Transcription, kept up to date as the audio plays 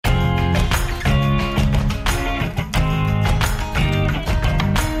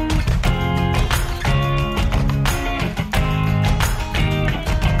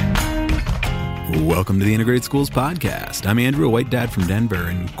the Integrated Schools Podcast. I'm Andrew, a white dad from Denver,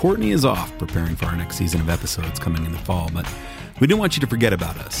 and Courtney is off preparing for our next season of episodes coming in the fall, but we didn't want you to forget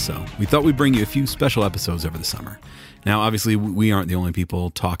about us, so we thought we'd bring you a few special episodes over the summer. Now, obviously, we aren't the only people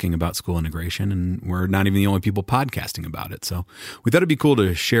talking about school integration, and we're not even the only people podcasting about it. So we thought it'd be cool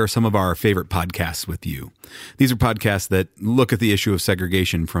to share some of our favorite podcasts with you. These are podcasts that look at the issue of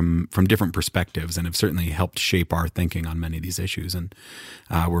segregation from different perspectives and have certainly helped shape our thinking on many of these issues. And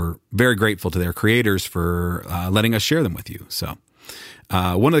we're very grateful to their creators for letting us share them with you. So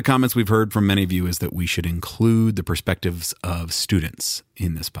one of the comments we've heard from many of you is that we should include the perspectives of students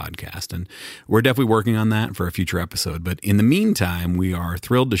in this podcast. And we're definitely working on that for a future episode. But in the meantime, we are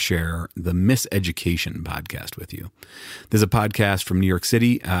thrilled to share the Miseducation podcast with you. There's a podcast from New York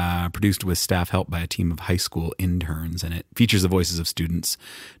City, produced with staff help by a team of high school interns. And it features the voices of students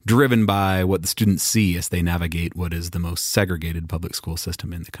driven by what the students see as they navigate what is the most segregated public school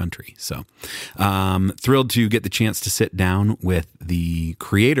system in the country. So thrilled to get the chance to sit down with the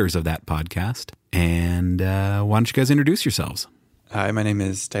creators of that podcast. And why don't you guys introduce yourselves? Hi, my name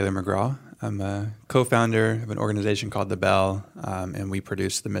is Taylor McGraw. I'm a co-founder of an organization called The Bell, and we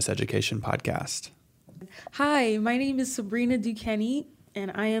produce the Miseducation podcast. Hi, my name is Sabrina Duquesne,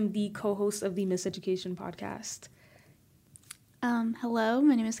 and I am the co-host of the Miseducation podcast. Hello,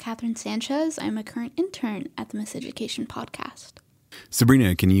 my name is Catherine Sanchez. I'm a current intern at the Miseducation podcast.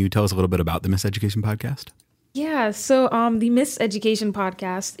 Sabrina, can you tell us a little bit about the Miseducation podcast? Yeah, so the Miseducation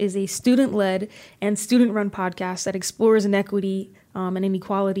podcast is a student-led and student-run podcast that explores inequity and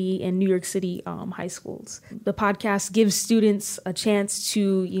inequality in New York City high schools. The podcast gives students a chance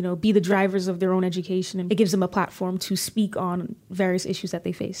to, be the drivers of their own education, and it gives them a platform to speak on various issues that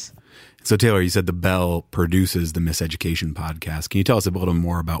they face. So Taylor, you said The Bell produces the Miseducation podcast. Can you tell us a little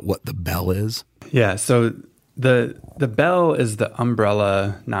more about what The Bell is? Yeah, so The Bell is the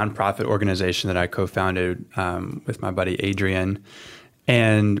umbrella nonprofit organization that I co-founded with my buddy Adrian.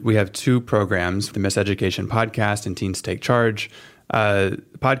 And we have two programs, the Miseducation podcast and Teens Take Charge. The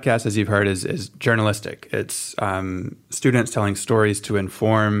podcast, as you've heard, is journalistic. It's students telling stories to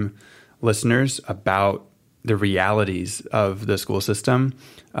inform listeners about the realities of the school system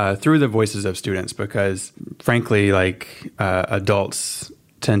through the voices of students, because frankly, adults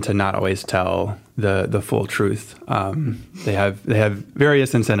tend to not always tell the full truth. They have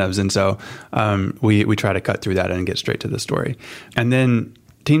various incentives, and so we try to cut through that and get straight to the story. And then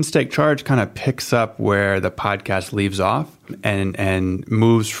Teens Take Charge kind of picks up where the podcast leaves off and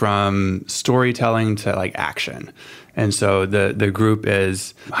moves from storytelling to action. And so the group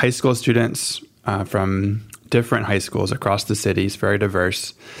is high school students from different high schools across the city. It's very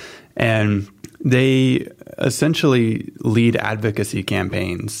diverse. And they essentially lead advocacy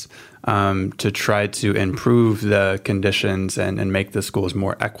campaigns to try to improve the conditions and make the schools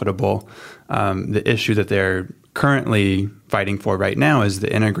more equitable. The issue that they're currently fighting for right now is the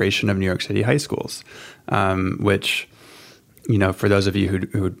integration of New York City high schools, which, for those of you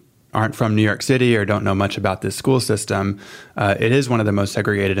who aren't from New York City or don't know much about this school system, it is one of the most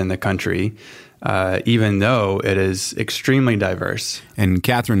segregated in the country, even though it is extremely diverse. And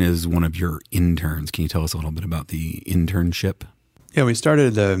Catherine is one of your interns. Can you tell us a little bit about the internship? Yeah, we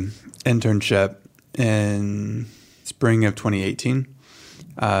started the internship in spring of 2018.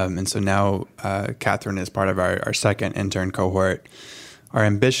 And so now Catherine is part of our second intern cohort. Our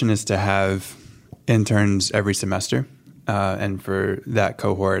ambition is to have interns every semester, and for that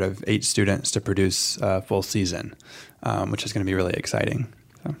cohort of 8 students to produce a full season, which is going to be really exciting.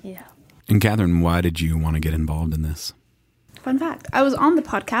 So. Yeah. And Catherine, why did you want to get involved in this? Fun fact, I was on the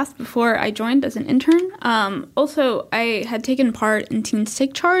podcast before I joined as an intern. Also, I had taken part in Teens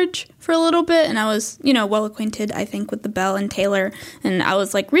Take Charge for a little bit, and I was, well acquainted, I think, with the Bell and Taylor. And I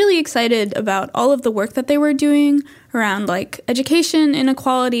was really excited about all of the work that they were doing around education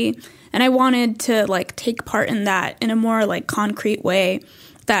inequality. And I wanted to take part in that in a more concrete way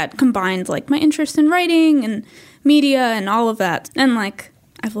that combines my interest in writing and media and all of that. And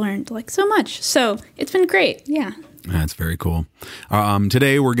I've learned so much. So it's been great. Yeah. That's very cool.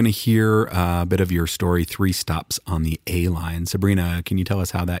 Today, we're going to hear a bit of your story, 3 Stops on the A Line. Sabrina, can you tell us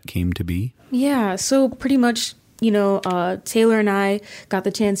how that came to be? Yeah, so pretty much, Taylor and I got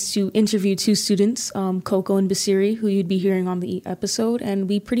the chance to interview 2 students, Coco and Basiri, who you'd be hearing on the episode. And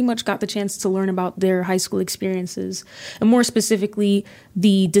we pretty much got the chance to learn about their high school experiences, and more specifically,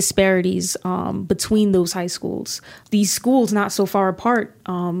 the disparities between those high schools. These schools, not so far apart,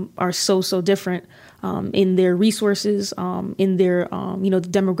 are so different. in their resources, in their, the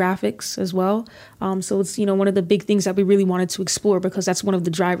demographics as well. So it's, one of the big things that we really wanted to explore, because that's one of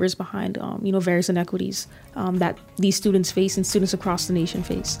the drivers behind, various inequities that these students face and students across the nation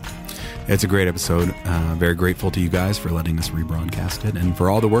face. It's a great episode. Very grateful to you guys for letting us rebroadcast it and for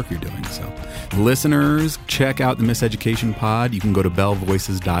all the work you're doing. So listeners, check out the Miseducation Pod. You can go to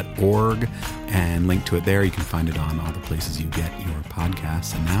bellvoices.org and link to it there. You can find it on all the places you get your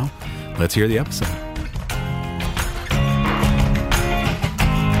podcasts. And now let's hear the episode.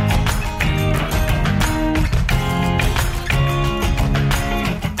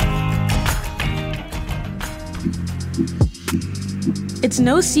 It's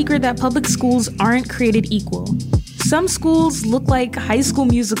no secret that public schools aren't created equal. Some schools look like High School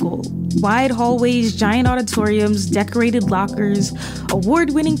Musical. Wide hallways, giant auditoriums, decorated lockers,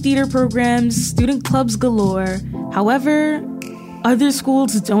 award-winning theater programs, student clubs galore. However, other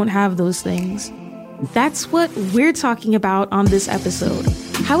schools don't have those things. That's what we're talking about on this episode.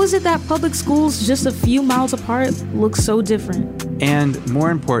 How is it that public schools just a few miles apart look so different? And more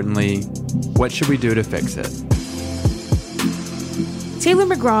importantly, what should we do to fix it? Taylor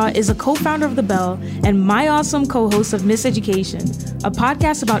McGraw is a co-founder of The Bell and my awesome co-host of Miseducation, a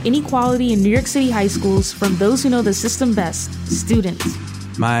podcast about inequality in New York City high schools from those who know the system best, students.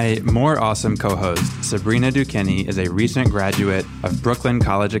 My more awesome co-host, Sabrina Duquesne, is a recent graduate of Brooklyn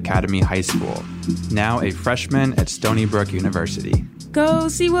College Academy High School, now a freshman at Stony Brook University. Go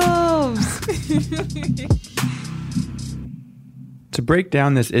Seawolves! To break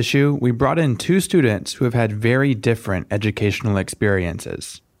down this issue, we brought in two students who have had very different educational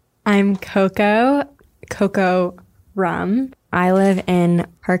experiences. I'm Coco Rum. I live in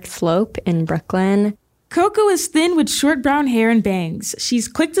Park Slope in Brooklyn. Coco is thin with short brown hair and bangs. She's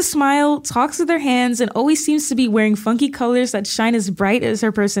quick to smile, talks with her hands, and always seems to be wearing funky colors that shine as bright as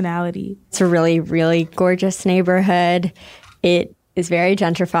her personality. It's a really, really gorgeous neighborhood. It is very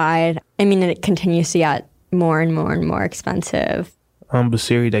gentrified. I mean, it continues to get more and more and more expensive. I'm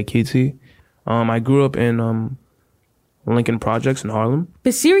Basiri Daikiti. I grew up in Lincoln Projects in Harlem.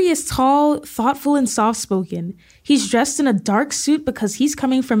 Basiri is tall, thoughtful, and soft-spoken. He's dressed in a dark suit because he's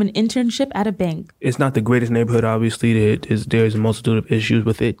coming from an internship at a bank. It's not the greatest neighborhood, obviously. There's a multitude of issues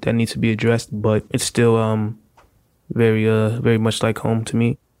with it that needs to be addressed, but it's still very much like home to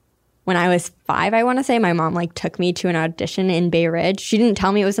me. When I was 5, I want to say, my mom took me to an audition in Bay Ridge. She didn't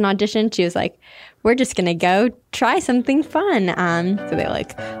tell me it was an audition. She was like, we're just going to go try something fun. So they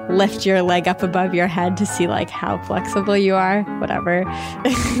lift your leg up above your head to see how flexible you are, whatever.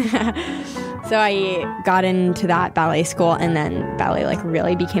 So I got into that ballet school, and then ballet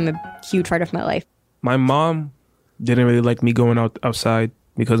really became a huge part of my life. My mom didn't really like me going outside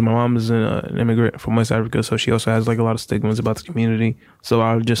because my mom is an immigrant from West Africa, so she also has a lot of stigmas about the community. So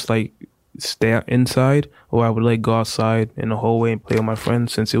I would just stay inside, or I would go outside in the hallway and play with my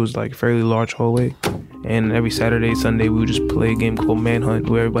friends, since it was a fairly large hallway. And every Saturday, Sunday, we would just play a game called Manhunt,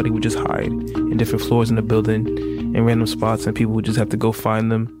 where everybody would just hide in different floors in the building in random spots, and people would just have to go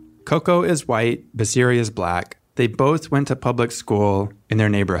find them. Coco is white, Basiri is black. They both went to public school in their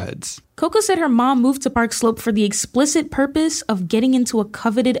neighborhoods. Coco said her mom moved to Park Slope for the explicit purpose of getting into a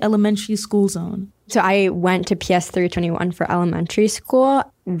coveted elementary school zone. So I went to PS 321 for elementary school.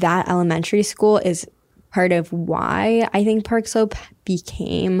 That elementary school is part of why I think Park Slope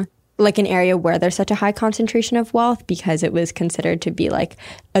became an area where there's such a high concentration of wealth, because it was considered to be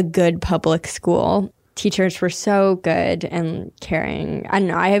a good public school. Teachers were so good and caring. I don't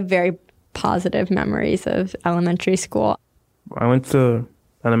know, I have very positive memories of elementary school. I went to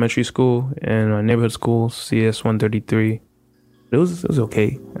elementary school and my neighborhood school, CS 133. It was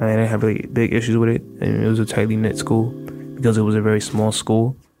okay. I didn't have really big issues with it. And it was a tightly knit school because it was a very small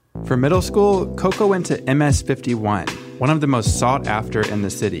school. For middle school, Coco went to MS 51, one of the most sought after in the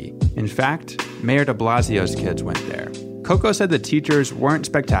city. In fact, Mayor de Blasio's kids went there. Coco said the teachers weren't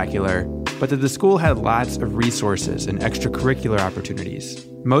spectacular, but that the school had lots of resources and extracurricular opportunities.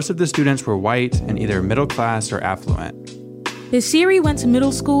 Most of the students were white and either middle class or affluent. Basiri went to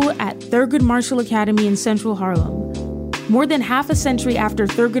middle school at Thurgood Marshall Academy in central Harlem. More than half a century after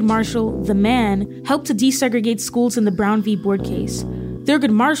Thurgood Marshall, the man, helped to desegregate schools in the Brown v. Board case.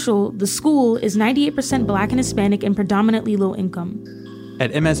 Thurgood Marshall, the school, is 98% Black and Hispanic and predominantly low income.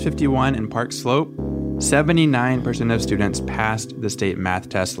 At MS 51 in Park Slope, 79% of students passed the state math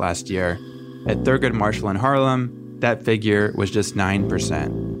test last year. At Thurgood Marshall in Harlem, that figure was just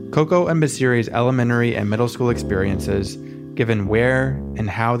 9%. Coco and Basiri's elementary and middle school experiences, given where and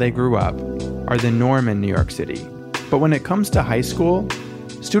how they grew up, are the norm in New York City. But when it comes to high school,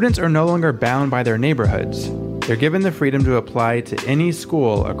 students are no longer bound by their neighborhoods. They're given the freedom to apply to any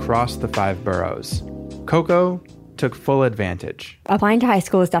school across the 5 boroughs. Coco took full advantage. Applying to high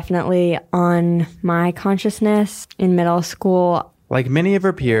school was definitely on my consciousness. In middle school, Like many of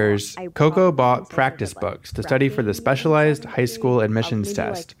her peers, Coco bought practice books to study for the specialized high school admissions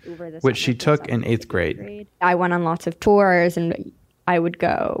test, which she took in 8th grade. I went on lots of tours, and I would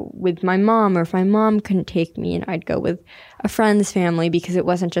go with my mom, or if my mom couldn't take me, and I'd go with a friend's family, because it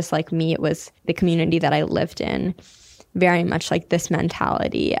wasn't just like me, it was the community that I lived in. Very much like this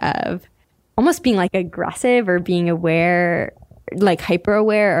mentality of almost being like aggressive or being aware, like hyper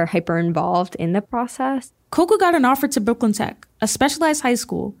aware or hyper involved in the process. Coco got an offer to Brooklyn Tech, a specialized high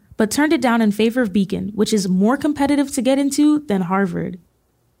school, but turned it down in favor of Beacon, which is more competitive to get into than Harvard.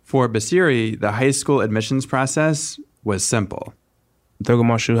 For Basiri, the high school admissions process was simple. Thurgood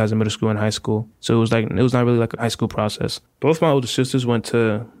Marshall has a middle school and high school, so it was not really like a high school process. Both my older sisters went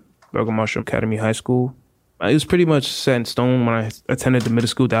to Thurgood Marshall Academy High School. It was pretty much set in stone when I attended the middle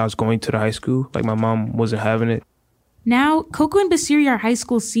school that I was going to the high school. Like, my mom wasn't having it. Now, Coco and Basiri are high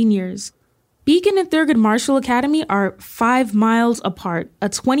school seniors. Beacon and Thurgood Marshall Academy are 5 miles apart, a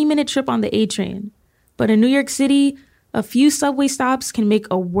 20-minute trip on the A train. But in New York City, a few subway stops can make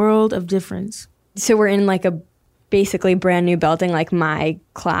a world of difference. So we're in like a basically brand new building. Like, my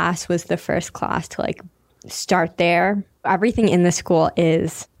class was the first class to like start there. Everything in the school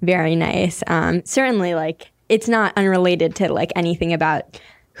is very nice. Certainly, like, it's not unrelated to like anything about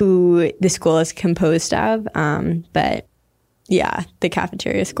who the school is composed of. But yeah, the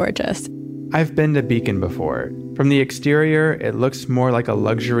cafeteria is gorgeous. I've been to Beacon before. From the exterior, it looks more like a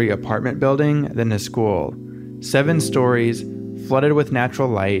luxury apartment building than a school. 7 stories, flooded with natural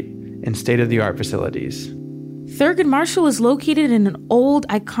light, and state-of-the-art facilities. Thurgood Marshall is located in an old,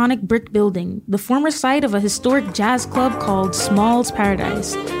 iconic brick building, the former site of a historic jazz club called Small's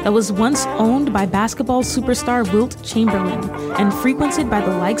Paradise, that was once owned by basketball superstar Wilt Chamberlain and frequented by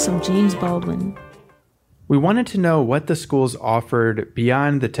the likes of James Baldwin. We wanted to know what the schools offered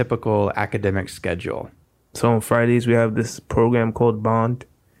beyond the typical academic schedule. So on Fridays, we have this program called BOND,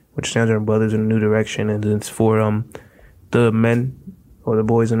 which stands for Brothers in a New Direction, and it's for the men or the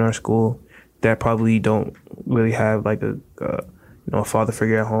boys in our school that probably don't really have like a father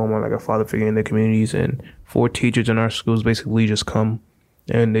figure at home or like a father figure in their communities. And 4 teachers in our schools basically just come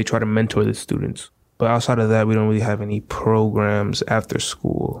and they try to mentor the students. But outside of that, we don't really have any programs after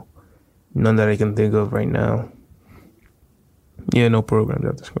school. None that I can think of right now. Yeah, no programs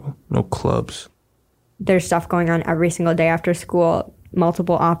after school. No clubs. There's stuff going on every single day after school.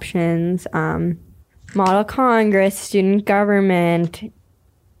 Multiple options. Model Congress, student government,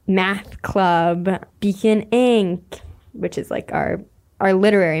 math club, Beacon Inc., which is like our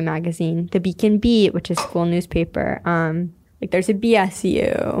literary magazine, the Beacon Beat, which is school newspaper. Like, there's a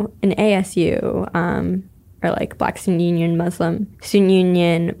BSU, an ASU, or like Black Student Union, Muslim Student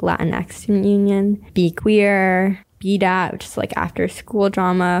Union, Latinx Student Union, Be Queer, BDAT, which is like after school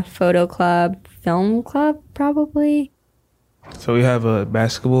drama, photo club, film club, probably. So we have a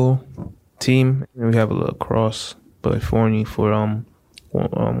basketball team, and we have a lacrosse, but for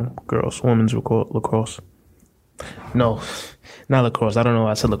girls, women's lacrosse. No, not lacrosse. I don't know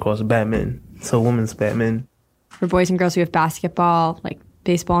why I said lacrosse. Badminton. So women's badminton. For boys and girls, we have basketball, like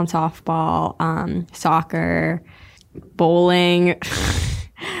baseball and softball, soccer, bowling.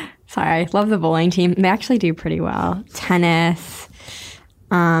 Sorry, I love the bowling team. They actually do pretty well. Tennis,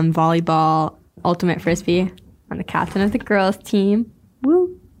 volleyball, ultimate frisbee. I'm the captain of the girls team.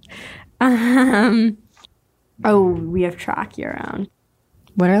 Woo. We have track year round.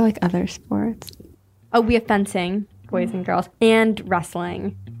 What are like other sports? Oh, we have fencing, boys and girls, and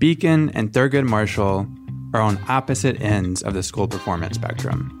wrestling. Beacon and Thurgood Marshall are on opposite ends of the school performance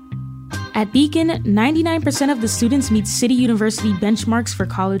spectrum. At Beacon, 99% of the students meet City University benchmarks for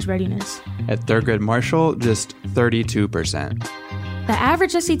college readiness. At Thurgood Marshall, just 32%. The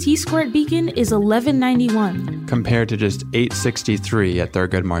average SAT score at Beacon is 1191, compared to just 863 at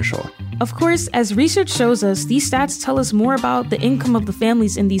Thurgood Marshall. Of course, as research shows us, these stats tell us more about the income of the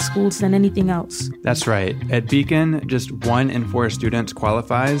families in these schools than anything else. That's right. At Beacon, just 1 in 4 students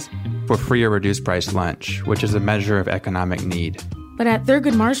qualifies for free or reduced price lunch, which is a measure of economic need. But at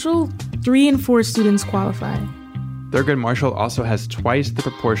Thurgood Marshall, 3 in 4 students qualify. Thurgood Marshall also has twice the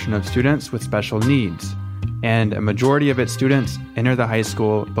proportion of students with special needs, and a majority of its students enter the high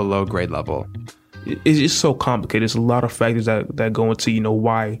school below grade level. It's just so complicated. There's a lot of factors that go into,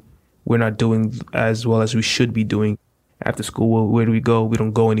 why we're not doing as well as we should be doing after school. Where do we go? We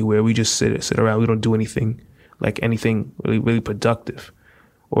don't go anywhere. We just sit around. We don't do anything really, really productive.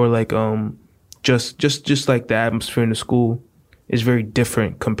 Or just like the atmosphere in the school is very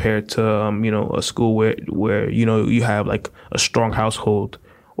different compared to, a school where you have like a strong household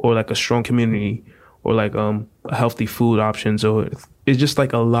or like a strong community or like healthy food options, or it's just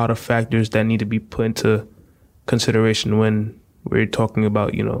like a lot of factors that need to be put into consideration when we're talking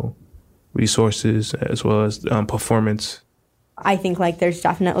about, you know, resources as well as performance. I think like there's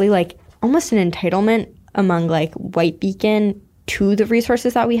definitely like almost an entitlement among like white Beacon to the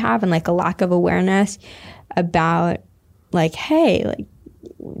resources that we have, and like a lack of awareness about like, hey, like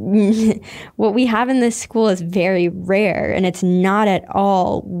what we have in this school is very rare, and it's not at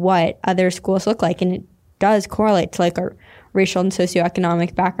all what other schools look like, and it does correlate to like our racial and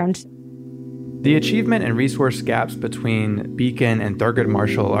socioeconomic backgrounds. The achievement and resource gaps between Beacon and Thurgood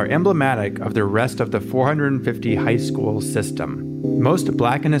Marshall are emblematic of the rest of the 450 high school system. Most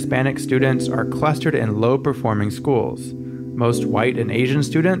Black and Hispanic students are clustered in low-performing schools. Most white and Asian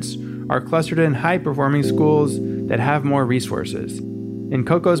students are clustered in high-performing schools that have more resources. In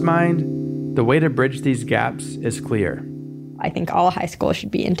Coco's mind, the way to bridge these gaps is clear. I think all high schools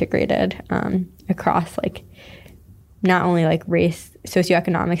should be integrated across like not only like race,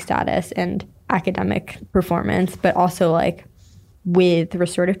 socioeconomic status, and academic performance, but also like with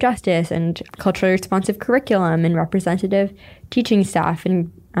restorative justice and culturally responsive curriculum and representative teaching staff and,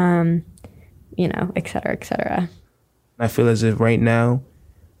 you know, et cetera, et cetera. I feel as if right now,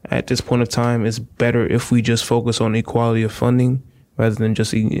 at this point of time, it's better if we just focus on equality of funding rather than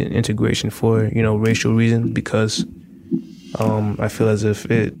just integration for, you know, racial reasons, because I feel as if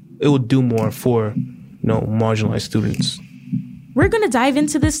it would do more for, you know, marginalized students. We're going to dive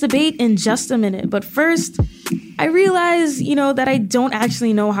into this debate in just a minute, but first, I realize, that I don't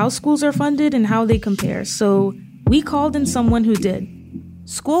actually know how schools are funded and how they compare, so we called in someone who did.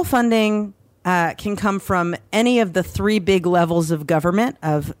 School funding can come from any of the three big levels of government,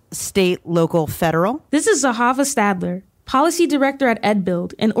 of state, local, federal. This is Zahava Stadler, Policy Director at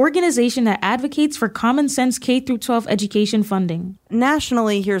EdBuild, an organization that advocates for common sense K-12 education funding.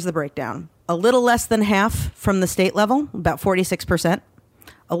 Nationally, here's the breakdown. A little less than half from the state level, about 46%.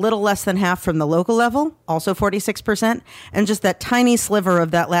 A little less than half from the local level, also 46%. And just that tiny sliver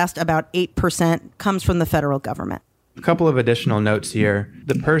of that last about 8% comes from the federal government. A couple of additional notes here.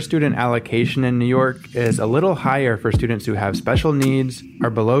 The per-student allocation in New York is a little higher for students who have special needs, are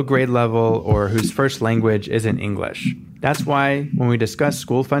below grade level, or whose first language isn't English. That's why, when we discuss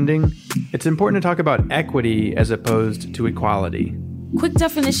school funding, it's important to talk about equity as opposed to equality. Quick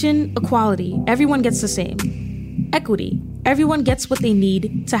definition: equality, everyone gets the same. Equity, everyone gets what they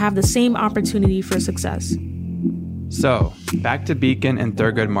need to have the same opportunity for success. So, back to Beacon and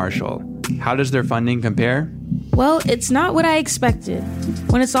Thurgood Marshall. How does their funding compare? Well, it's not what I expected.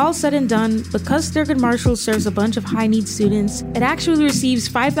 When it's all said and done, because Thurgood Marshall serves a bunch of high-need students, it actually receives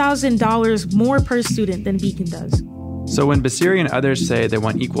 $5,000 more per student than Beacon does. So when Basiri and others say they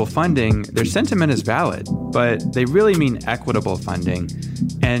want equal funding, their sentiment is valid, but they really mean equitable funding.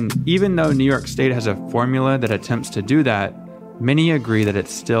 And even though New York State has a formula that attempts to do that, many agree that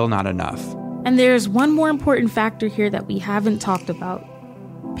it's still not enough. And there's one more important factor here that we haven't talked about: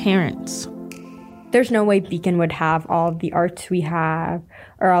 parents. There's no way Beacon would have all of the arts we have,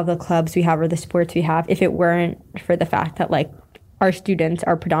 or all the clubs we have, or the sports we have, if it weren't for the fact that like our students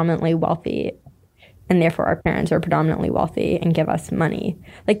are predominantly wealthy, and therefore our parents are predominantly wealthy and give us money.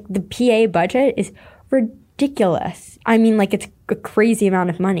 Like the PA budget is ridiculous. I mean, like it's a crazy amount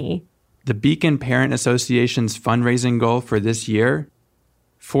of money. The Beacon Parent Association's fundraising goal for this year,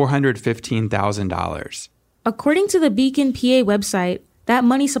 $415,000. According to the Beacon PA website, that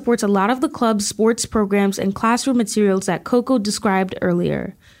money supports a lot of the club's sports programs and classroom materials that Coco described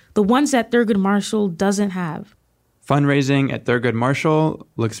earlier, the ones that Thurgood Marshall doesn't have. Fundraising at Thurgood Marshall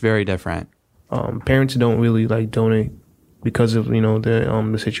looks very different. Parents don't really like donate because of,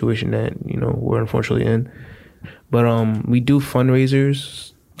 the situation that, we're unfortunately in. But we do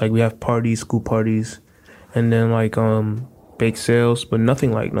fundraisers, like we have parties, school parties, and then like bake sales, but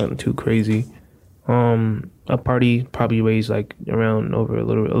nothing too crazy. A party probably raised like around a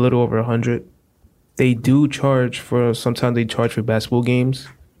little over 100. They do sometimes they charge for basketball games,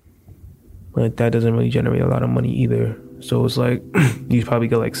 but that doesn't really generate a lot of money either. So it's like you probably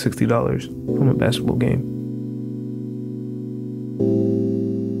get like $60 from a basketball game.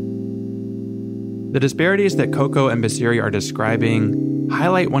 The disparities that Coco and Basiri are describing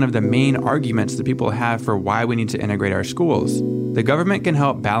highlight one of the main arguments that people have for why we need to integrate our schools. The government can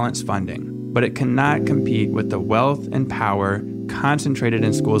help balance funding, but it cannot compete with the wealth and power concentrated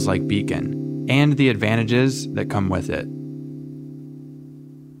in schools like Beacon and the advantages that come with it.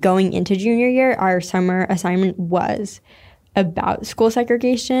 Going into junior year, our summer assignment was about school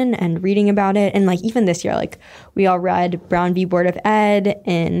segregation and reading about it. And like even this year, like we all read Brown v. Board of Ed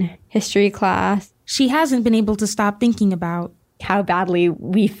in history class. She hasn't been able to stop thinking about how badly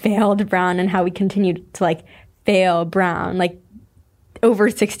we failed Brown and how we continued to like fail Brown, like over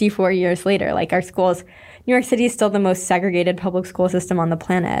 64 years later. Like our schools, New York City is still the most segregated public school system on the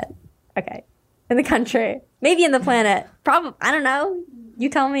planet. Okay. In the country. Maybe in the planet. Probably. I don't know. You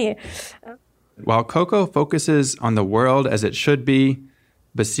tell me. While Coco focuses on the world as it should be,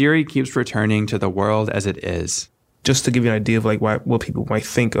 Basiri keeps returning to the world as it is. Just to give you an idea of like what people might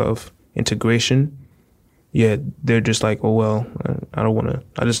think of integration, yeah, they're just like, oh, well,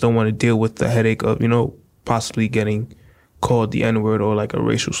 I just don't want to deal with the headache of, possibly getting called the N-word or like a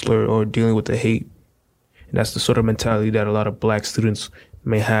racial slur or dealing with the hate. And that's the sort of mentality that a lot of black students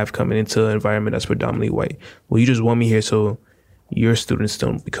may have coming into an environment that's predominantly white. Well, you just want me here so your students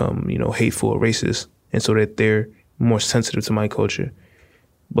don't become, hateful or racist, and so that they're more sensitive to my culture.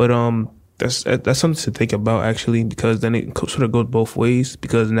 But that's something to think about, actually, because then it sort of goes both ways,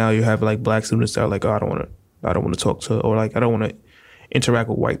 because now you have like black students that are like, oh, I don't want to talk to, or like I don't want to interact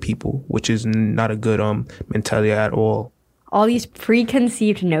with white people, which is not a good mentality at all. All these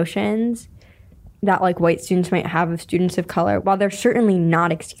preconceived notions that like white students might have of students of color, while they're certainly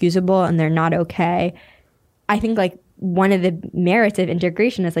not excusable and they're not okay, I think like one of the merits of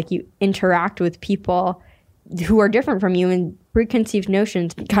integration is like you interact with people who are different from you, and preconceived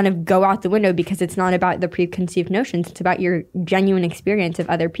notions kind of go out the window because it's not about the preconceived notions. It's about your genuine experience of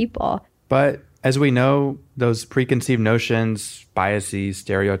other people. But as we know, those preconceived notions, biases,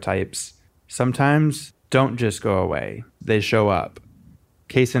 stereotypes, sometimes don't just go away. They show up.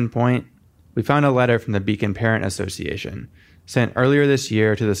 Case in point, we found a letter from the Beacon Parent Association sent earlier this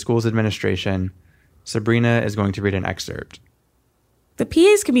year to the school's administration. Sabrina is going to read an excerpt. The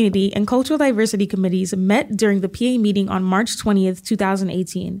PA's community and cultural diversity committees met during the PA meeting on March 20th,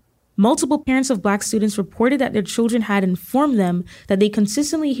 2018. Multiple parents of Black students reported that their children had informed them that they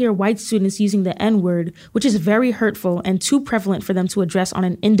consistently hear white students using the N-word, which is very hurtful and too prevalent for them to address on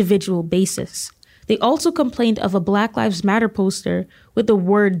an individual basis. They also complained of a Black Lives Matter poster with the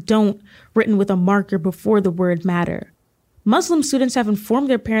word "don't" written with a marker before the word "matter." Muslim students have informed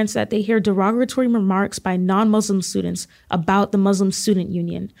their parents that they hear derogatory remarks by non-Muslim students about the Muslim Student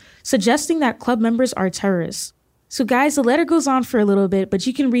Union, suggesting that club members are terrorists. So guys, the letter goes on for a little bit, but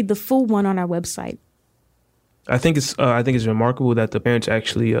you can read the full one on our website. I think it's remarkable that the parents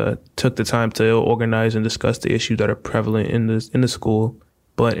actually took the time to organize and discuss the issues that are prevalent in the school.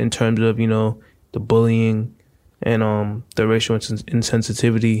 But in terms of the bullying and the racial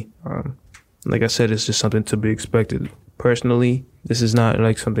insensitivity, like I said, it's just something to be expected. Personally, this is not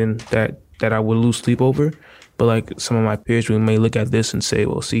like something that I would lose sleep over. But like some of my peers, we may look at this and say,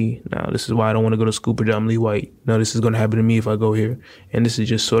 well, see, now this is why I don't want to go to school predominantly white. No, this is going to happen to me if I go here. And this is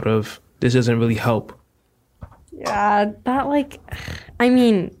just this doesn't really help. Yeah,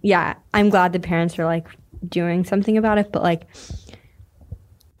 I'm glad the parents are like doing something about it. But like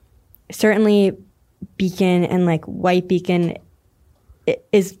certainly Beacon and like white Beacon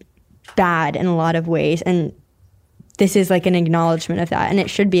is bad in a lot of ways. And this is like an acknowledgement of that. And it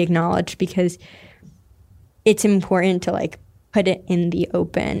should be acknowledged because it's important to like put it in the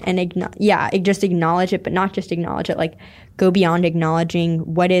open and just acknowledge it, but not just acknowledge it, like go beyond acknowledging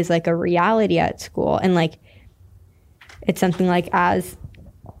what is like a reality at school. And like, it's something like as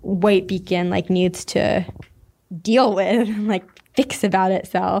white Beacon like needs to deal with and like fix about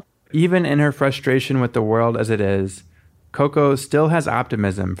itself. Even in her frustration with the world as it is, Coco still has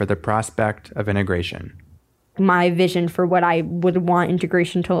optimism for the prospect of integration. My vision for what I would want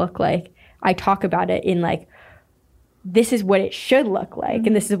integration to look like, I talk about it in like, this is what it should look like,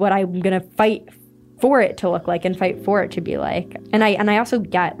 and this is what I'm going to fight for it to look like and fight for it to be like. And I also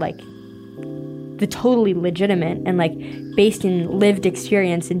get like the totally legitimate and like based in lived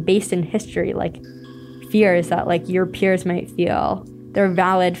experience and based in history, like fears that like your peers might feel. They're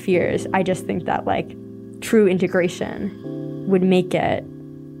valid fears. I just think that like true integration would make it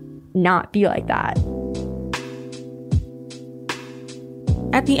not be like that.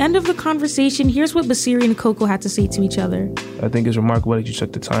 At the end of the conversation, here's what Basiri and Coco had to say to each other. I think it's remarkable that you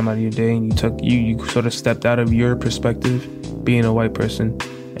took the time out of your day and you sort of stepped out of your perspective, being a white person,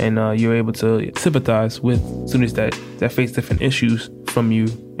 and you're able to sympathize with students that face different issues from you.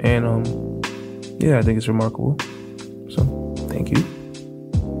 And I think it's remarkable. So, thank you.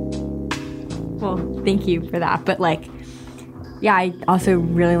 Well, thank you for that. But like, yeah, I also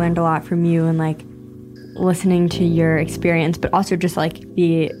really learned a lot from you and like listening to your experience, but also just like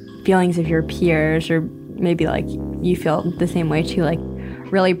the feelings of your peers, or maybe like you feel the same way too. Like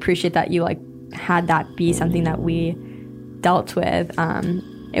really appreciate that you like had that be something that we dealt with.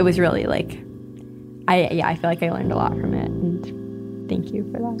 It was really like, I feel like I learned a lot from it, and thank you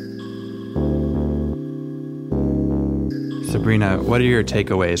for that. Sabrina, what are your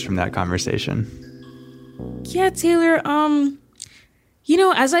takeaways from that conversation? Yeah, Taylor,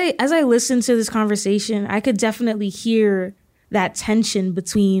 as I listened to this conversation, I could definitely hear that tension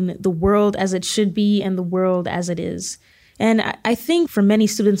between the world as it should be and the world as it is. And I think for many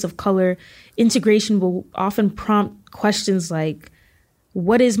students of color, integration will often prompt questions like,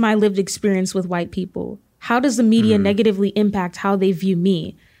 what is my lived experience with white people? How does the media negatively impact how they view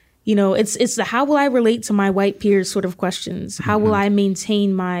me? It's the how will I relate to my white peers sort of questions. How will I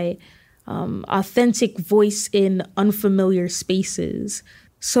maintain my authentic voice in unfamiliar spaces?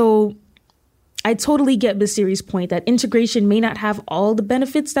 So I totally get Basiri's point that integration may not have all the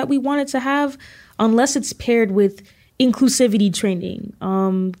benefits that we want it to have unless it's paired with inclusivity training,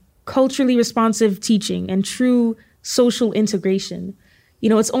 culturally responsive teaching, and true social integration.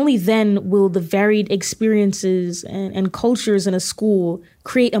 It's only then will the varied experiences and cultures in a school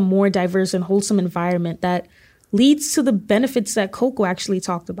create a more diverse and wholesome environment that leads to the benefits that Coco actually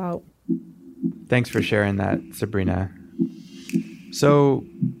talked about. Thanks for sharing that, Sabrina. So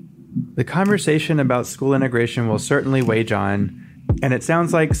the conversation about school integration will certainly wage on, and it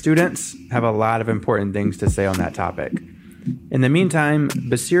sounds like students have a lot of important things to say on that topic. In the meantime,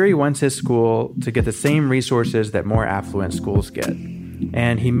 Basiri wants his school to get the same resources that more affluent schools get,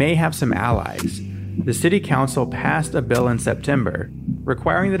 and he may have some allies. The City Council passed a bill in September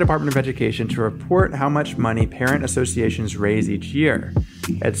requiring the Department of Education to report how much money parent associations raise each year.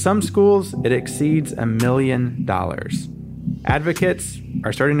 At some schools, it exceeds $1 million. Advocates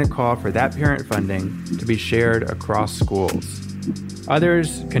are starting to call for that parent funding to be shared across schools.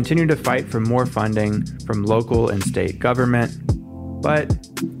 Others continue to fight for more funding from local and state government. But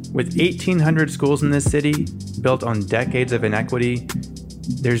with 1,800 schools in this city, built on decades of inequity,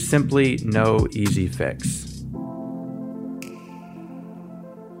 there's simply no easy fix.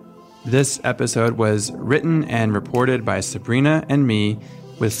 This episode was written and reported by Sabrina and me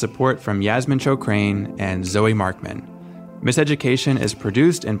with support from Yasmin Chokrain and Zoe Markman. Miseducation is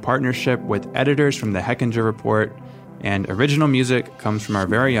produced in partnership with editors from the Hechinger Report, and original music comes from our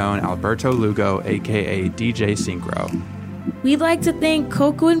very own Alberto Lugo, aka DJ Synchro. We'd like to thank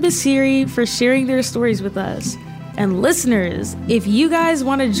Coco and Basiri for sharing their stories with us. And listeners, if you guys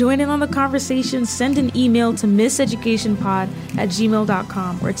want to join in on the conversation, send an email to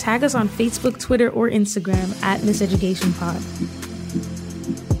miseducationpod@gmail.com or tag us on Facebook, Twitter, or Instagram @miseducationpod.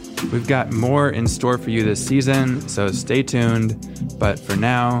 We've got more in store for you this season, so stay tuned. But for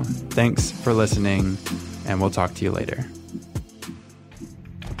now, thanks for listening, and we'll talk to you later.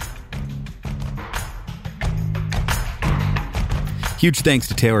 Huge thanks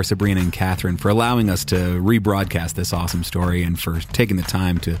to Taylor, Sabrina, and Catherine for allowing us to rebroadcast this awesome story and for taking the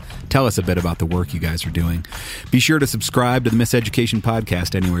time to tell us a bit about the work you guys are doing. Be sure to subscribe to the Miseducation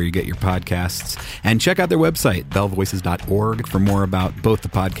Podcast anywhere you get your podcasts, and check out their website, bellvoices.org, for more about both the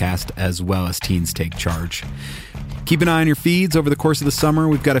podcast as well as Teens Take Charge. Keep an eye on your feeds over the course of the summer.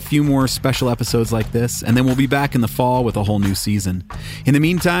 We've got a few more special episodes like this, and then we'll be back in the fall with a whole new season. In the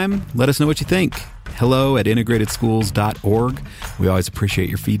meantime, let us know what you think. hello@integratedschools.org. We always appreciate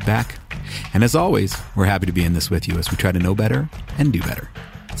your feedback. And as always, we're happy to be in this with you as we try to know better and do better.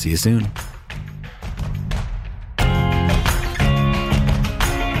 See you soon.